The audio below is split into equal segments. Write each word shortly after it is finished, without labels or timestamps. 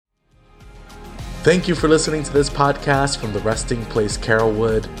Thank you for listening to this podcast from the Resting Place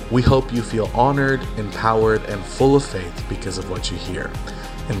Carrollwood. We hope you feel honored, empowered, and full of faith because of what you hear.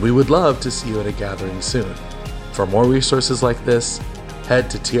 And we would love to see you at a gathering soon. For more resources like this, head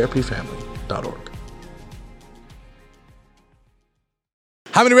to trpfamily.org.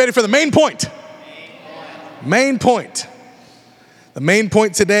 How many ready for the main point? Main point. The main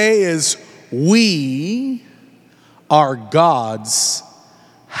point today is we are God's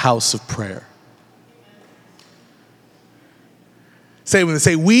house of prayer. Say it with me.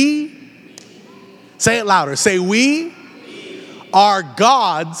 Say we. Say it louder. Say we are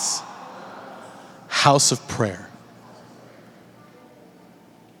God's house of prayer.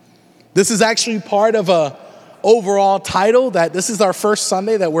 This is actually part of a overall title that this is our first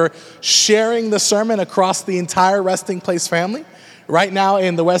Sunday that we're sharing the sermon across the entire Resting Place family. Right now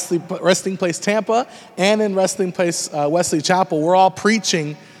in the Resting Place Tampa and in Resting Place Wesley Chapel, we're all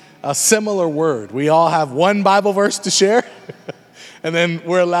preaching a similar word. We all have one Bible verse to share, and then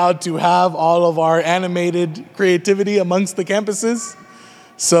we're allowed to have all of our animated creativity amongst the campuses.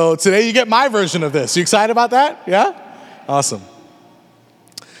 So today you get my version of this. You excited about that? Yeah? Awesome.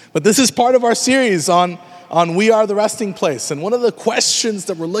 But this is part of our series on We Are the Resting Place. And one of the questions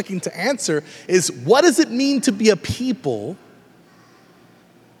that we're looking to answer is, what does it mean to be a people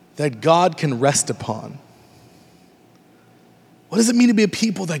that God can rest upon? What does it mean to be a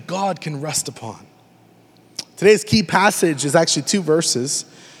people that God can rest upon? Today's key passage is actually two verses.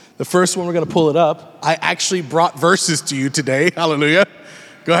 The first one, we're going to pull it up. I actually brought verses to you today. Hallelujah.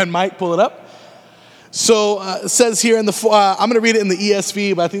 Go ahead, Mike, pull it up. So it says here I'm going to read it in the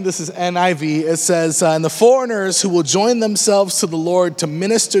ESV, but I think this is NIV. It says, and the foreigners who will join themselves to the Lord to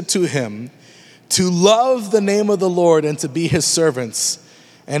minister to him, to love the name of the Lord and to be his servants.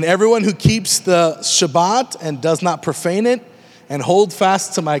 And everyone who keeps the Shabbat and does not profane it and hold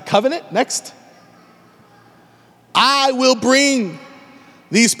fast to my covenant. Next. I will bring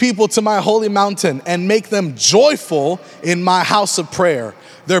these people to my holy mountain and make them joyful in my house of prayer.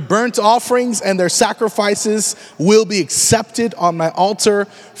 Their burnt offerings and their sacrifices will be accepted on my altar.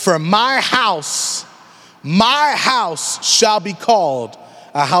 For my house shall be called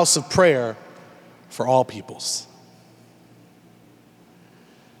a house of prayer for all peoples.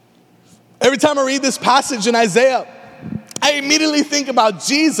 Every time I read this passage in Isaiah, I immediately think about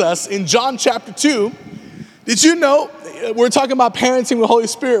Jesus in John chapter 2. Did you know, we're talking about parenting with Holy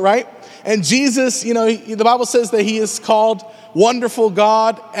Spirit, right? And Jesus, the Bible says that he is called Wonderful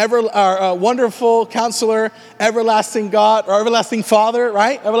God, Wonderful Counselor, Everlasting God, or Everlasting Father,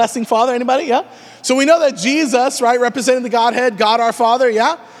 right? Everlasting Father, anybody? Yeah? So we know that Jesus, right, representing the Godhead, God our Father,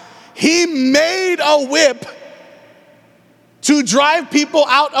 yeah? He made a whip to drive people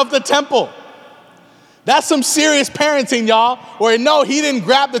out of the temple. That's some serious parenting, y'all. Where no, he didn't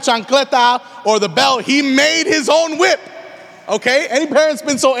grab the chancleta or the belt. He made his own whip. Okay? Any parents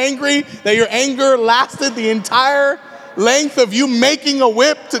been so angry that your anger lasted the entire length of you making a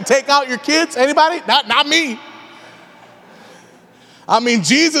whip to take out your kids? Anybody? Not me. I mean,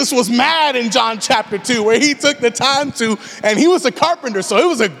 Jesus was mad in John chapter 2 where he took the time to, and he was a carpenter, so it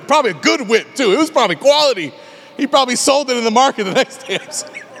was probably a good whip too. It was probably quality. He probably sold it in the market the next day.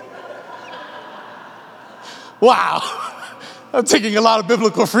 Wow. I'm taking a lot of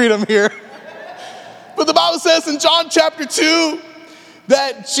biblical freedom here. But the Bible says in John chapter 2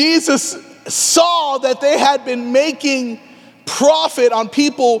 that Jesus saw that they had been making profit on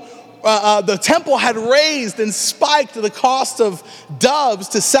people. The temple had raised and spiked the cost of doves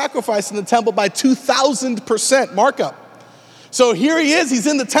to sacrifice in the temple by 2,000% markup. So here he is, he's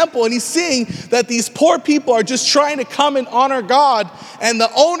in the temple, and he's seeing that these poor people are just trying to come and honor God, and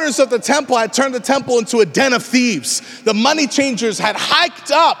the owners of the temple had turned the temple into a den of thieves. The money changers had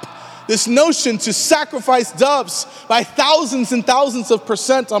hiked up this notion to sacrifice doves by thousands and thousands of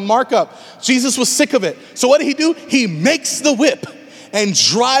percent on markup. Jesus was sick of it. So what did he do? He makes the whip and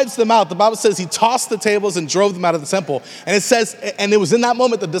drives them out. The Bible says he tossed the tables and drove them out of the temple. And it says, and it was in that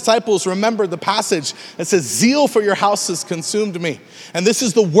moment the disciples remembered the passage that says, zeal for your house has consumed me. And this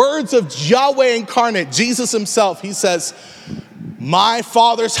is the words of Yahweh incarnate, Jesus himself. He says, my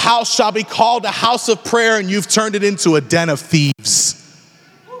Father's house shall be called a house of prayer, and you've turned it into a den of thieves.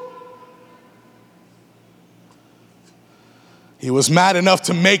 He was mad enough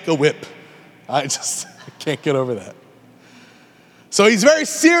to make a whip. I just can't get over that. So he's very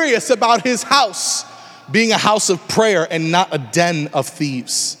serious about his house being a house of prayer and not a den of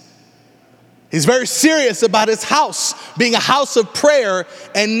thieves. He's very serious about his house being a house of prayer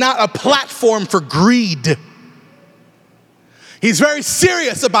and not a platform for greed. He's very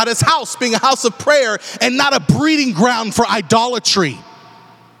serious about his house being a house of prayer and not a breeding ground for idolatry.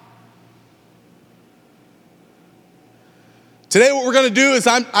 Today what we're going to do is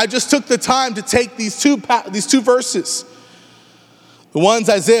I just took the time to take these two verses. The ones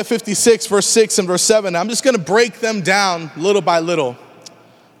Isaiah 56, verse 6 and verse 7. I'm just going to break them down little by little.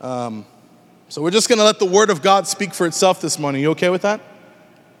 So we're just going to let the word of God speak for itself this morning. You okay with that?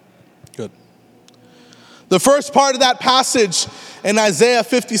 Good. The first part of that passage in Isaiah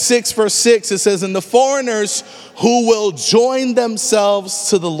 56, verse 6, it says, "And the foreigners who will join themselves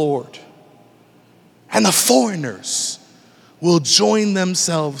to the Lord." And the foreigners will join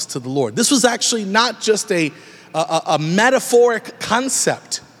themselves to the Lord. This was actually not just a metaphoric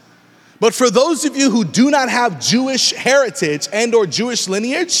concept. But for those of you who do not have Jewish heritage and or Jewish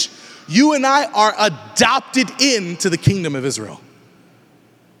lineage, you and I are adopted into the kingdom of Israel.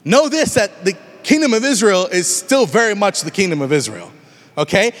 Know this, that the kingdom of Israel is still very much the kingdom of Israel.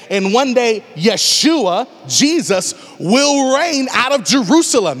 Okay? And one day, Yeshua, Jesus, will reign out of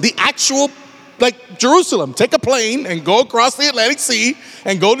Jerusalem, the actual Jerusalem. Take a plane and go across the Atlantic Sea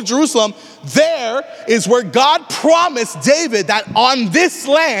and go to Jerusalem. There is where God promised David that on this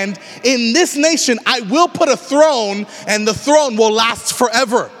land, in this nation, I will put a throne and the throne will last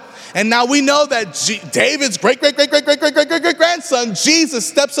forever. And now we know that David's great-grandson, Jesus,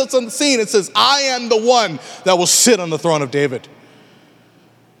 steps up on the scene and says, I am the one that will sit on the throne of David.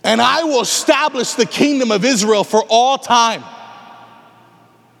 And I will establish the kingdom of Israel for all time.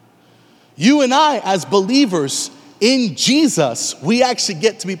 You and I, as believers in Jesus, we actually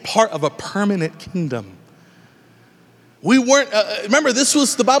get to be part of a permanent kingdom. We weren't, remember,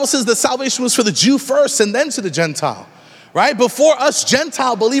 the Bible says that salvation was for the Jew first and then to the Gentile, right? Before us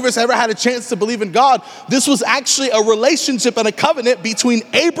Gentile believers ever had a chance to believe in God, this was actually a relationship and a covenant between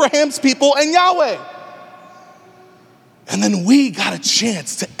Abraham's people and Yahweh. And then we got a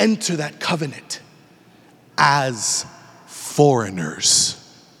chance to enter that covenant as foreigners.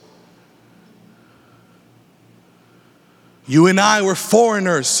 You and I were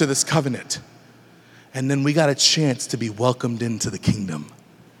foreigners to this covenant. And then we got a chance to be welcomed into the kingdom.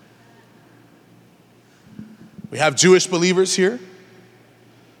 We have Jewish believers here.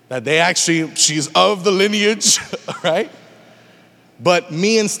 That she's of the lineage, right? But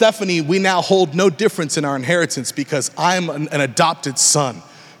me and Stephanie, we now hold no difference in our inheritance because I'm an adopted son.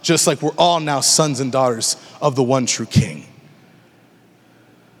 Just like we're all now sons and daughters of the one true King.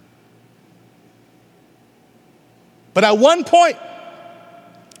 But at one point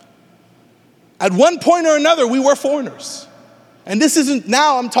or another, we were foreigners. And this isn't,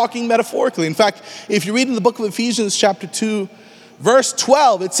 now I'm talking metaphorically. In fact, if you read in the book of Ephesians chapter 2, verse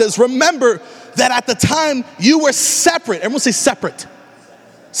 12, it says, remember that at the time you were separate. Everyone say separate.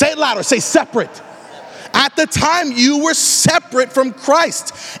 Say it louder, say separate. At the time you were separate from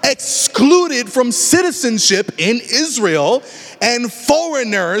Christ, excluded from citizenship in Israel, and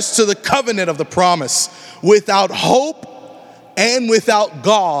foreigners to the covenant of the promise, without hope and without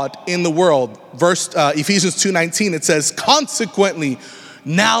God in the world. Ephesians 2:19, it says, consequently,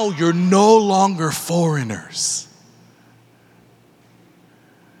 now you're no longer foreigners.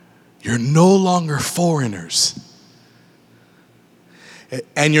 You're no longer foreigners.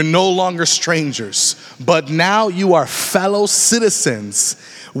 And you're no longer strangers, but now you are fellow citizens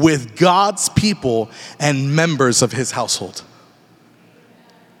with God's people and members of his household.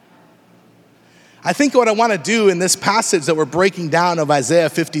 I think what I want to do in this passage that we're breaking down of Isaiah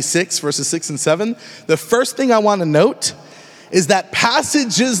 56, verses 6 and 7, the first thing I want to note is that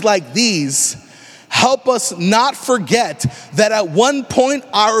passages like these help us not forget that at one point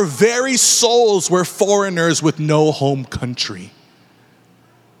our very souls were foreigners with no home country.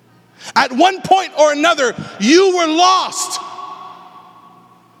 At one point or another, you were lost.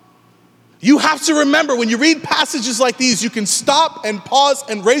 You have to remember, when you read passages like these, you can stop and pause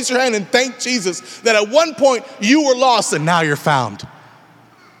and raise your hand and thank Jesus that at one point you were lost and now you're found.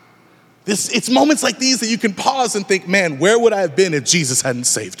 It's moments like these that you can pause and think, man, where would I have been if Jesus hadn't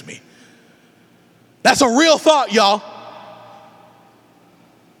saved me? That's a real thought, y'all.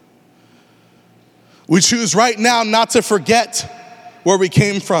 We choose right now not to forget where we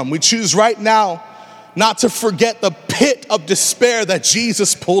came from. We choose right now not to forget the pit of despair that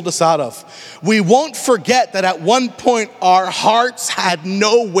Jesus pulled us out of. We won't forget that at one point our hearts had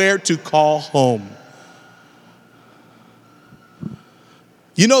nowhere to call home.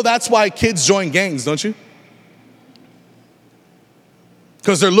 You know that's why kids join gangs, don't you?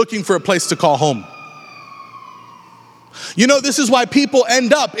 Because they're looking for a place to call home. You know this is why people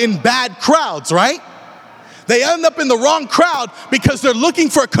end up in bad crowds, right? They end up in the wrong crowd because they're looking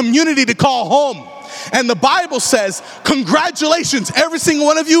for a community to call home. And the Bible says, congratulations, every single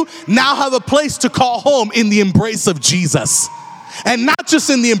one of you now have a place to call home in the embrace of Jesus. And not just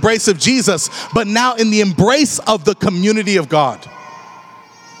in the embrace of Jesus, but now in the embrace of the community of God.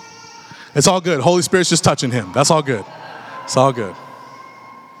 It's all good. Holy Spirit's just touching him. That's all good. It's all good.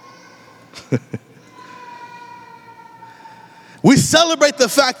 We celebrate the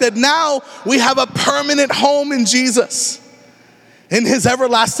fact that now we have a permanent home in Jesus, in his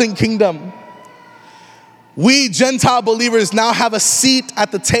everlasting kingdom. We Gentile believers now have a seat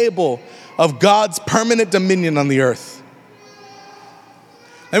at the table of God's permanent dominion on the earth.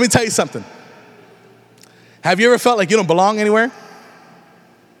 Let me tell you something. Have you ever felt like you don't belong anywhere?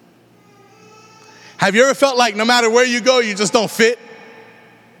 Have you ever felt like no matter where you go, you just don't fit?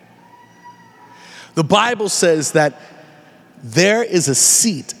 The Bible says that there is a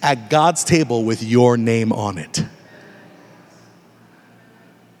seat at God's table with your name on it.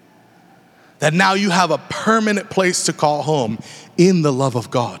 That now you have a permanent place to call home in the love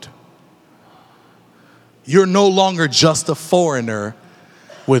of God. You're no longer just a foreigner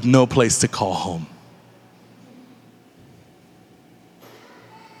with no place to call home.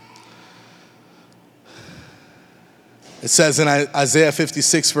 It says in Isaiah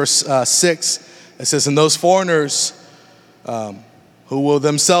 56 verse 6, it says, and those foreigners who will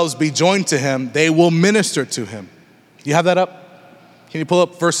themselves be joined to him, they will minister to him. You have that up? Can you pull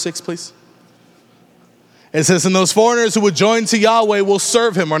up verse 6, please? It says, and those foreigners who would join to Yahweh will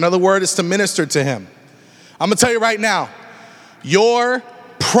serve him, or another word is to minister to him. I'm going to tell you right now, your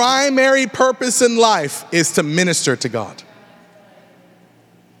primary purpose in life is to minister to God.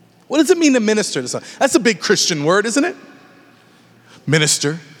 What does it mean to minister to someone? That's a big Christian word, isn't it?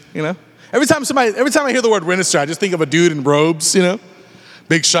 Minister, you know. Every time I hear the word minister, I just think of a dude in robes, you know.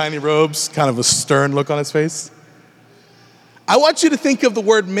 Big shiny robes, kind of a stern look on his face. I want you to think of the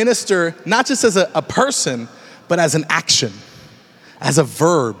word minister not just as a person, but as an action, as a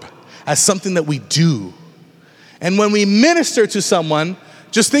verb, as something that we do. And when we minister to someone,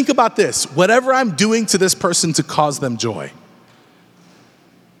 just think about this. Whatever I'm doing to this person to cause them joy.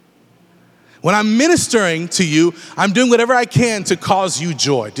 When I'm ministering to you, I'm doing whatever I can to cause you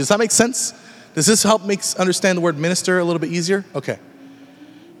joy. Does that make sense? Does this help make understand the word minister a little bit easier? Okay.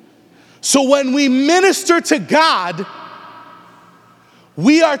 So when we minister to God,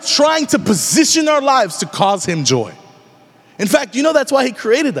 we are trying to position our lives to cause him joy. In fact, you know that's why he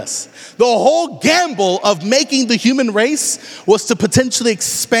created us. The whole gamble of making the human race was to potentially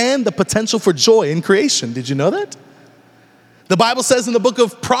expand the potential for joy in creation. Did you know that? The Bible says in the book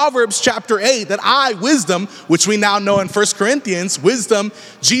of Proverbs chapter 8 that wisdom, which we now know in 1 Corinthians, wisdom,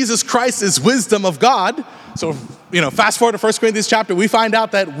 Jesus Christ is wisdom of God. So, fast forward to 1 Corinthians chapter, we find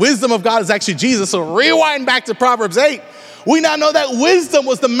out that wisdom of God is actually Jesus. So rewind back to Proverbs 8. We now know that wisdom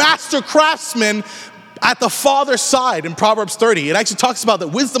was the master craftsman at the Father's side in Proverbs 30. It actually talks about that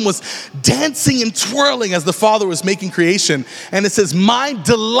wisdom was dancing and twirling as the Father was making creation. And it says, my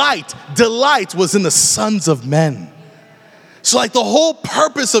delight was in the sons of men. So like the whole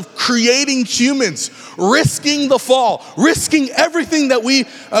purpose of creating humans, risking the fall, risking everything that we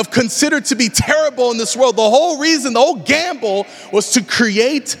have considered to be terrible in this world, the whole reason, the whole gamble was to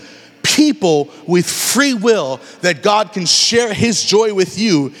create people with free will that God can share his joy with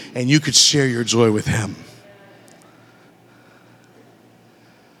you and you could share your joy with him.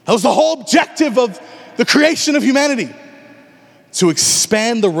 That was the whole objective of the creation of humanity, to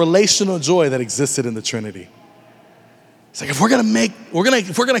expand the relational joy that existed in the Trinity. It's like if we're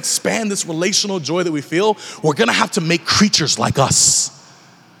gonna expand this relational joy that we feel, we're gonna have to make creatures like us.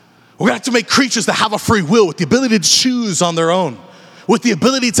 We're gonna have to make creatures that have a free will with the ability to choose on their own, with the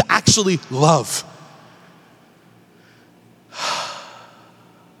ability to actually love.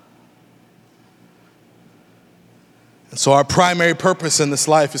 And so our primary purpose in this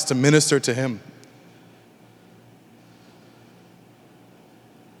life is to minister to him.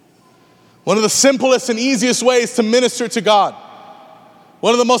 One of the simplest and easiest ways to minister to God.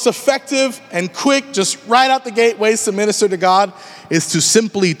 One of the most effective and quick, just right out the gate ways to minister to God is to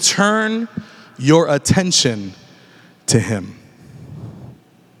simply turn your attention to him.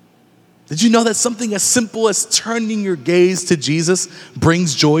 Did you know that something as simple as turning your gaze to Jesus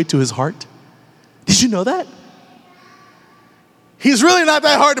brings joy to his heart? Did you know that? He's really not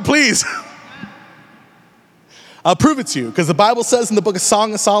that hard to please. I'll prove it to you, because the Bible says in the book of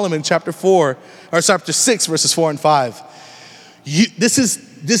Song of Solomon, chapter 6, verses 4 and 5. This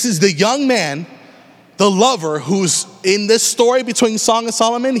is the young man, the lover, who's in this story between Song of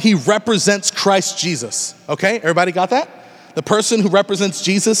Solomon, he represents Christ Jesus. Okay, everybody got that? The person who represents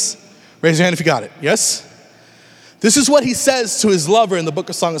Jesus, raise your hand if you got it. Yes? This is what he says to his lover in the book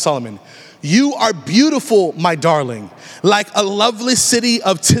of Song of Solomon. You are beautiful, my darling, like a lovely city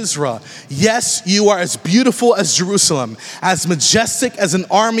of Tisra. Yes, you are as beautiful as Jerusalem, as majestic as an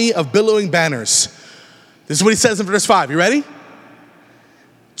army of billowing banners. This is what he says in verse 5. You ready?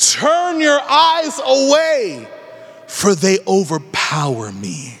 Turn your eyes away, for they overpower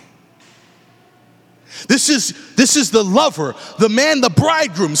me. This is the lover, the man, the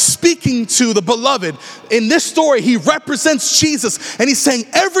bridegroom speaking to the beloved. In this story, he represents Jesus, and he's saying,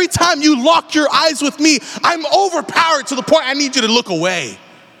 every time you lock your eyes with me, I'm overpowered to the point I need you to look away.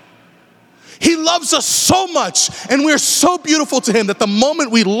 He loves us so much, and we're so beautiful to him that the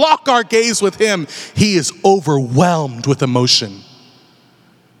moment we lock our gaze with him, he is overwhelmed with emotion.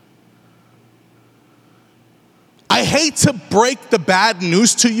 I hate to break the bad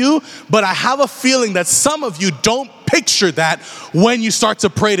news to you, but I have a feeling that some of you don't picture that when you start to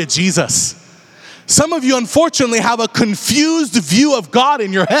pray to Jesus. Some of you, unfortunately, have a confused view of God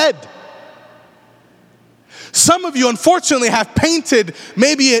in your head. Some of you, unfortunately, have painted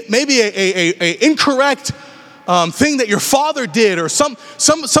maybe a incorrect thing that your father did, or some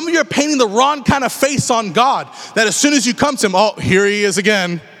of you are painting the wrong kind of face on God, that as soon as you come to him, oh, here he is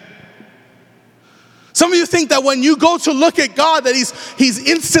again. Some of you think that when you go to look at God, that he's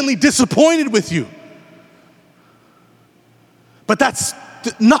instantly disappointed with you. But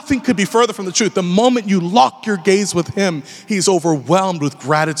nothing could be further from the truth. The moment you lock your gaze with him, he's overwhelmed with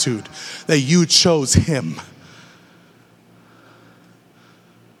gratitude that you chose him.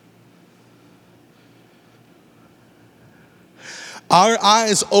 Our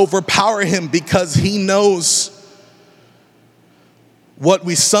eyes overpower him because he knows what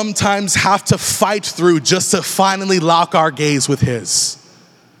we sometimes have to fight through just to finally lock our gaze with his.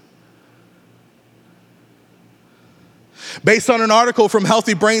 Based on an article from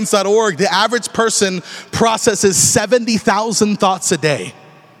healthybrains.org, the average person processes 70,000 thoughts a day.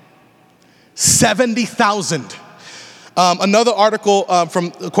 70,000. Another article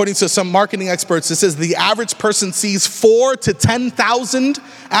according to some marketing experts, it says the average person sees 4,000 to 10,000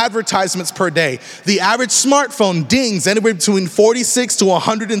 advertisements per day. The average smartphone dings anywhere between 46 to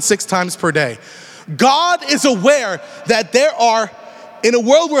 106 times per day. God is aware that there are, in a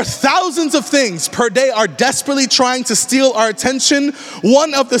world where thousands of things per day are desperately trying to steal our attention,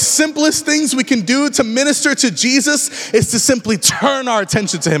 one of the simplest things we can do to minister to Jesus is to simply turn our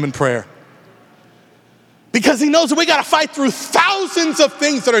attention to him in prayer. Because he knows that we got to fight through thousands of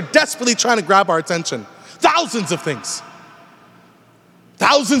things that are desperately trying to grab our attention. Thousands of things.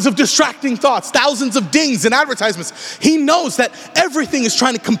 Thousands of distracting thoughts, thousands of dings and advertisements. He knows that everything is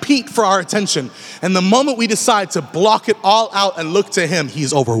trying to compete for our attention. And the moment we decide to block it all out and look to him,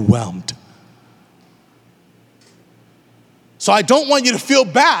 he's overwhelmed. So I don't want you to feel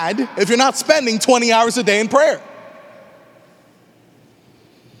bad if you're not spending 20 hours a day in prayer.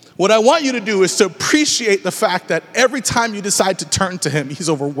 What I want you to do is to appreciate the fact that every time you decide to turn to him, he's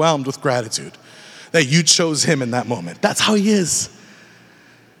overwhelmed with gratitude that you chose him in that moment. That's how he is.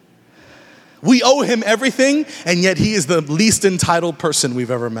 We owe him everything, and yet he is the least entitled person we've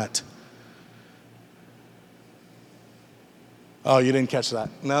ever met. Oh, you didn't catch that.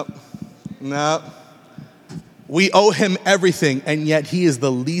 Nope. We owe him everything, and yet he is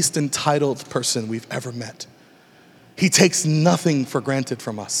the least entitled person we've ever met. He takes nothing for granted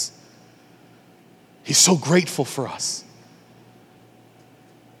from us. He's so grateful for us.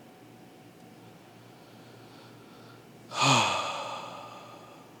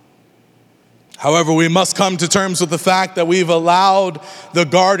 However, we must come to terms with the fact that we've allowed the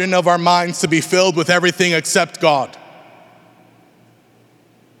garden of our minds to be filled with everything except God.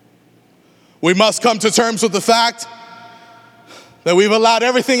 We must come to terms with the fact that we've allowed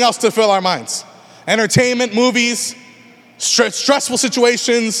everything else to fill our minds. Entertainment, movies, stressful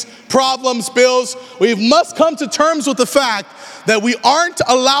situations, problems, bills. We must come to terms with the fact that we aren't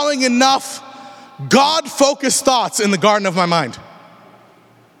allowing enough God-focused thoughts in the garden of my mind.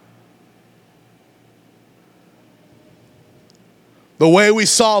 The way we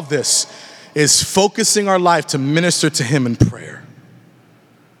solve this is focusing our life to minister to him in prayer.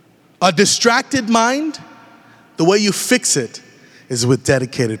 A distracted mind, the way you fix it is with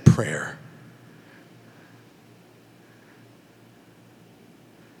dedicated prayer.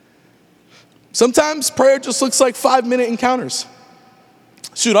 Sometimes prayer just looks like 5-minute encounters.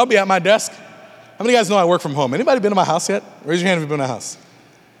 Shoot, I'll be at my desk. How many of you guys know I work from home? Anybody been to my house yet? Raise your hand if you've been to my house.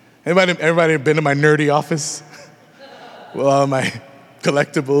 Everybody been to my nerdy office? With all my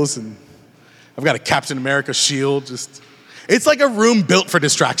collectibles, and I've got a Captain America shield. It's like a room built for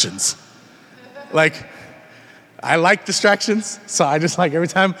distractions. Like, I like distractions, so I just like every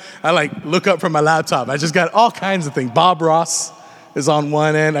time I like look up from my laptop, I just got all kinds of things. Bob Ross is on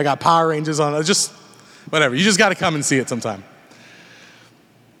one end. I got Power Rangers on. Just whatever. You just got to come and see it sometime.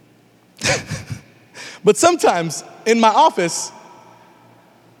 But sometimes in my office,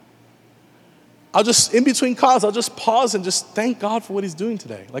 I'll just, in between calls, I'll just pause and just thank God for what he's doing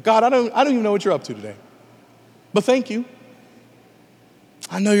today. Like, God, I don't even know what you're up to today. But thank you.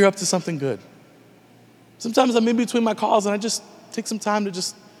 I know you're up to something good. Sometimes I'm in between my calls and I just take some time to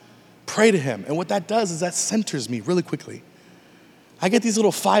just pray to him. And what that does is that centers me really quickly. I get these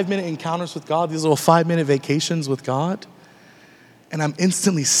little 5-minute encounters with God, these little 5-minute vacations with God, and I'm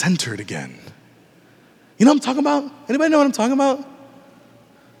instantly centered again. You know what I'm talking about? Anybody know what I'm talking about?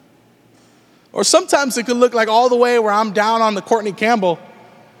 Or sometimes it could look like all the way where I'm down on the Courtney Campbell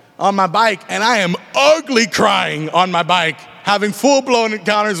on my bike and I am ugly crying on my bike, having full-blown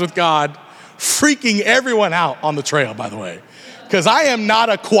encounters with God, freaking everyone out on the trail, by the way. Because I am not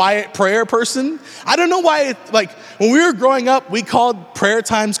a quiet prayer person. I don't know why, like, when we were growing up, we called prayer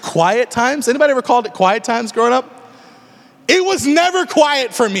times quiet times. Anybody ever called it quiet times growing up? It was never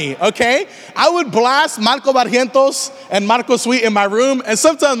quiet for me, okay? I would blast Marco Barrientos and Marco Sweet in my room, and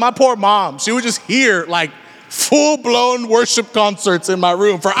sometimes my poor mom, she would just hear, like, full-blown worship concerts in my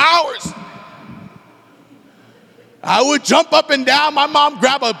room for hours. I would jump up and down. My mom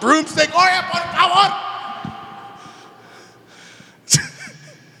grab a broomstick. Oh, yeah, por favor.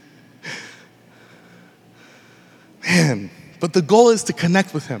 Man, but the goal is to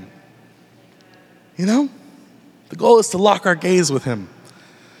connect with him. You know? The goal is to lock our gaze with him.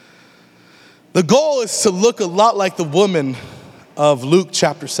 The goal is to look a lot like the woman of Luke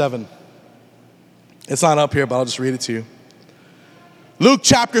chapter 7. It's not up here, but I'll just read it to you. Luke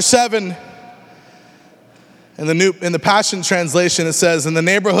chapter 7, in the Passion Translation, it says, in the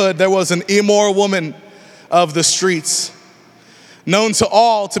neighborhood there was an immoral woman of the streets, known to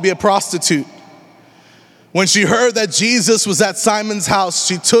all to be a prostitute. When she heard that Jesus was at Simon's house,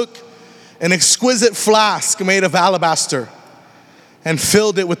 she took an exquisite flask made of alabaster and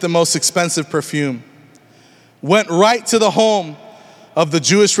filled it with the most expensive perfume. Went right to the home of the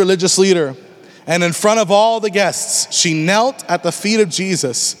Jewish religious leader, and in front of all the guests, she knelt at the feet of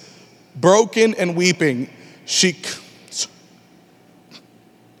Jesus, broken and weeping. She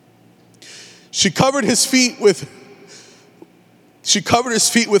covered his feet with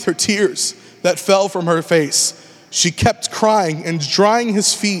her tears that fell from her face. She kept crying and drying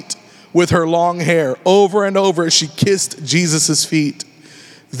his feet with her long hair. Over and over, she kissed Jesus' feet.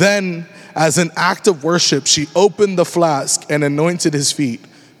 Then, as an act of worship, she opened the flask and anointed his feet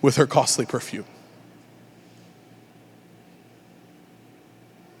with her costly perfume.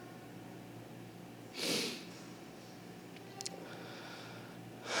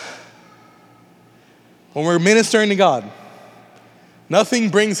 When we're ministering to God, nothing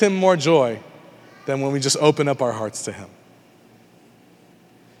brings him more joy than when we just open up our hearts to him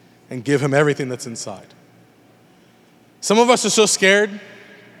and give him everything that's inside. Some of us are so scared.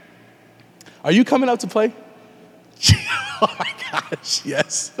 Are you coming up to play? Oh my gosh,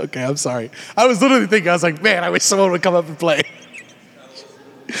 yes. Okay, I'm sorry. I was literally thinking, I was like, man, I wish someone would come up and play.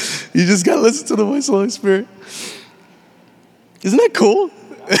 You just gotta listen to the voice of the Holy Spirit. Isn't that cool?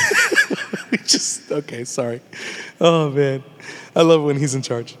 Okay, sorry. Oh man, I love when he's in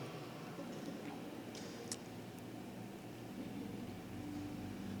charge.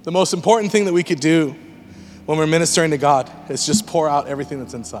 The most important thing that we could do when we're ministering to God is just pour out everything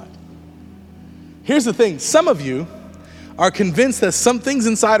that's inside. Here's the thing, some of you are convinced that some things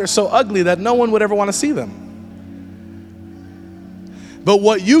inside are so ugly that no one would ever want to see them. But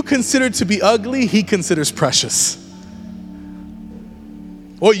what you consider to be ugly, he considers precious.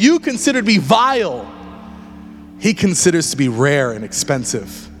 What you consider to be vile, he considers to be rare and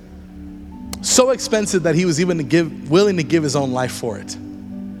expensive. So expensive that he was even willing to give his own life for it.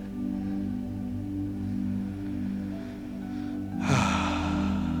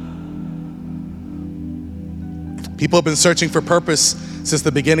 People have been searching for purpose since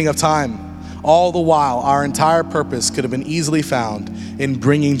the beginning of time. All the while, our entire purpose could have been easily found in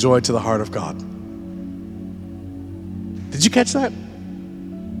bringing joy to the heart of God. Did you catch that?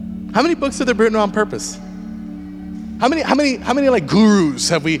 How many books have there been written on purpose? How many like gurus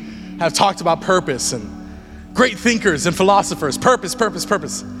have talked about purpose, and great thinkers and philosophers? Purpose.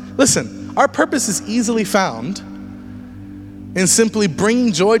 Listen, our purpose is easily found in simply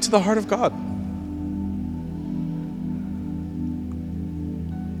bringing joy to the heart of God.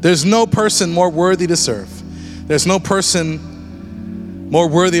 There's no person more worthy to serve. There's no person more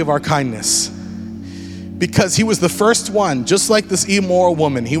worthy of our kindness. Because he was the first one, just like this immoral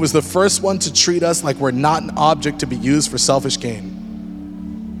woman, he was the first one to treat us like we're not an object to be used for selfish gain.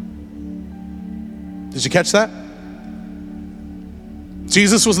 Did you catch that?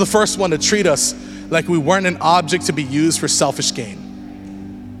 Jesus was the first one to treat us like we weren't an object to be used for selfish gain.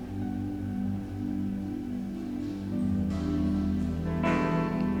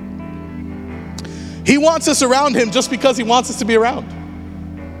 He wants us around him just because he wants us to be around.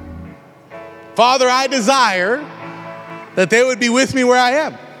 Father, I desire that they would be with me where I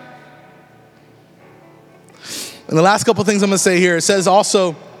am. And the last couple things I'm going to say here, it says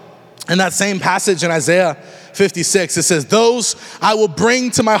also in that same passage in Isaiah 56, it says, those I will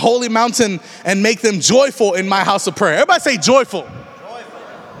bring to my holy mountain and make them joyful in my house of prayer. Everybody say joyful. Joyful.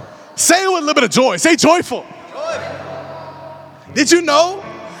 Say it with a little bit of joy. Say joyful. Joyful. Did you know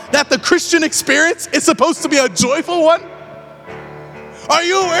that the Christian experience is supposed to be a joyful one? Are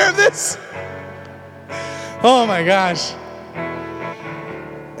you aware of this? Oh my gosh.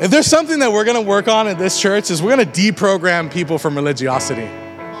 If there's something that we're going to work on in this church is we're going to deprogram people from religiosity.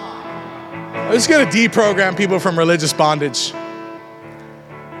 We're just going to deprogram people from religious bondage.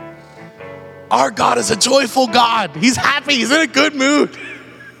 Our God is a joyful God. He's happy. He's in a good mood.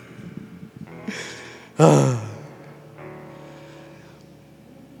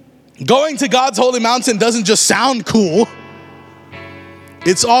 Going to God's holy mountain doesn't just sound cool.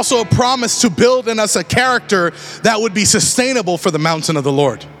 It's also a promise to build in us a character that would be sustainable for the mountain of the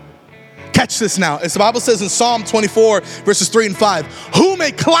Lord. Catch this now. As the Bible says in Psalm 24, verses 3 and 5, who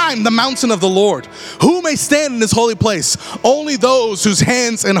may climb the mountain of the Lord? Who may stand in his holy place? Only those whose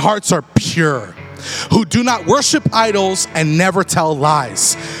hands and hearts are pure, who do not worship idols and never tell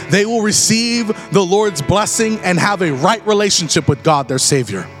lies. They will receive the Lord's blessing and have a right relationship with God, their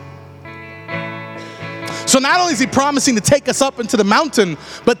Savior. So not only is he promising to take us up into the mountain,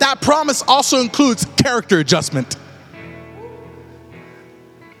 but that promise also includes character adjustment.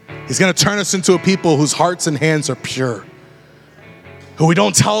 He's going to turn us into a people whose hearts and hands are pure, who we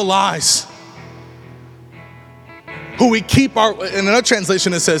don't tell lies, who we keep our, in another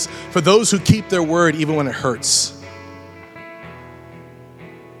translation it says, for those who keep their word even when it hurts.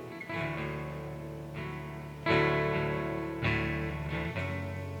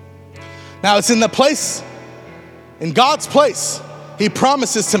 Now it's in the place, in God's place, he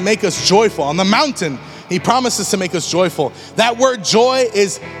promises to make us joyful. On the mountain, he promises to make us joyful. That word joy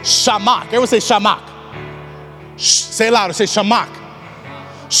is shamak. Everyone say shamak. Say it louder, say shamak.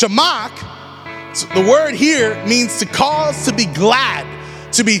 Shamak, the word here means to cause to be glad,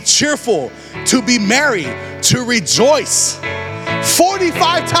 to be cheerful, to be merry, to rejoice.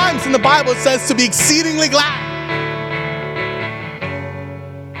 45 times in the Bible it says to be exceedingly glad.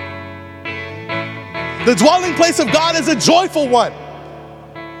 The dwelling place of God is a joyful one.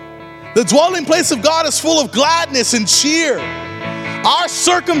 The dwelling place of God is full of gladness and cheer. Our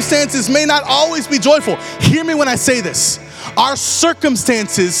circumstances may not always be joyful. Hear me when I say this. Our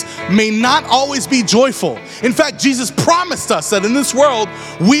circumstances may not always be joyful. In fact, Jesus promised us that in this world,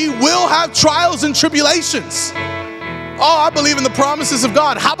 we will have trials and tribulations. Oh, I believe in the promises of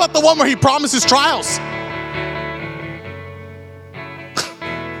God. How about the one where he promises trials?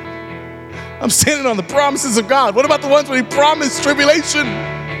 I'm standing on the promises of God. What about the ones where he promised tribulation?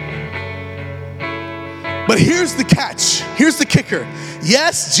 But here's the catch. Here's the kicker.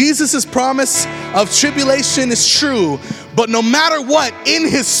 Yes, Jesus' promise of tribulation is true, but no matter what, in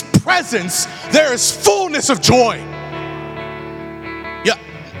his presence, there is fullness of joy. Yeah,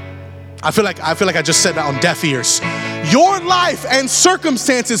 I feel like I just said that on deaf ears. Your life and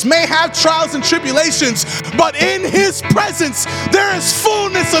circumstances may have trials and tribulations, but in his presence, there is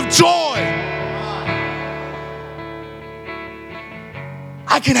fullness of joy.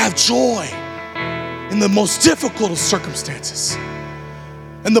 I can have joy in the most difficult of circumstances.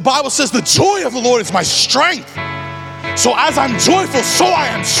 And the Bible says the joy of the Lord is my strength. So as I'm joyful, so I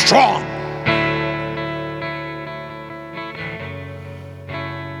am strong.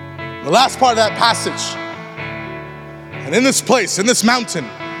 The last part of that passage, and in this place, in this mountain,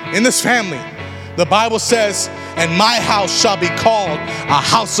 in this family, the Bible says, and my house shall be called a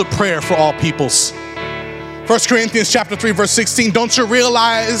house of prayer for all peoples. 1 Corinthians chapter 3, verse 16, don't you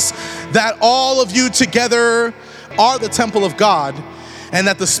realize that all of you together are the temple of God and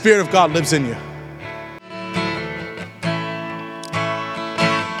that the Spirit of God lives in you?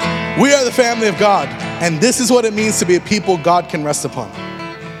 We are the family of God, and this is what it means to be a people God can rest upon,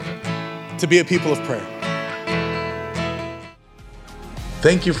 to be a people of prayer.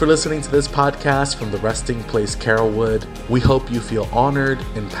 Thank you for listening to this podcast from the Resting Place Carrollwood. We hope you feel honored,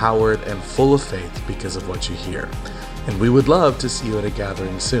 empowered, and full of faith because of what you hear. And we would love to see you at a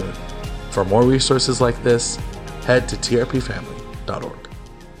gathering soon. For more resources like this, head to trpfamily.org.